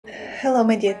Hello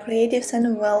my dear creatives,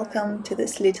 and welcome to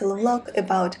this little vlog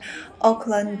about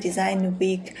Auckland Design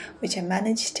Week, which I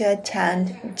managed to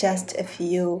attend just a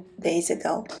few days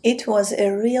ago. It was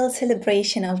a real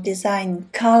celebration of design,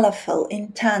 colorful,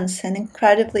 intense and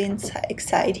incredibly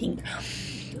exciting.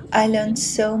 I learned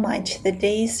so much. The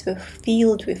days were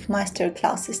filled with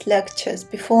masterclasses, lectures,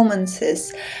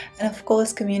 performances, and of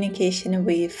course communication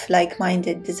with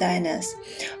like-minded designers.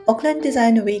 Auckland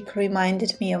Design Week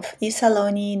reminded me of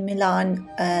Isaloni in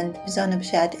Milan and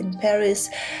MaisonObjet in Paris,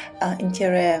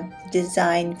 interior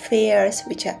design fairs,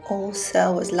 which I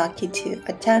also was lucky to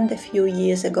attend a few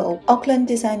years ago. Auckland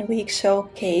Design Week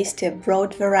showcased a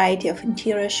broad variety of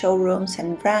interior showrooms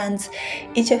and brands.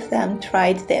 Each of them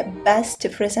tried their best to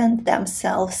present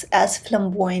themselves as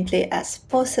flamboyantly as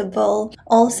possible.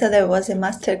 Also, there was a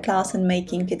masterclass on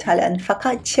making Italian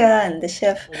focaccia, and the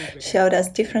chef showed us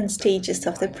different stages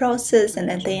of the process, and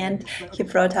at the end he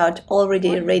brought out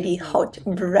already ready hot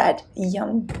bread.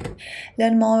 Yum!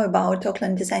 Learn more about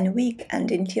Auckland Design Week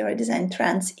and interior design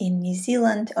trends in New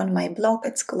Zealand on my blog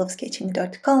at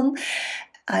schoolofsketching.com.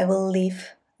 I will leave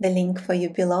the link for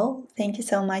you below. Thank you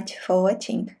so much for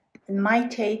watching. And my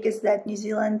take is that New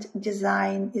Zealand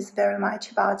design is very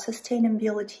much about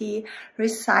sustainability,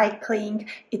 recycling.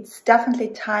 It's definitely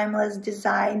timeless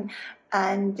design,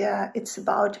 and it's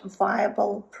about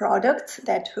viable products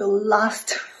that will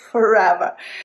last forever.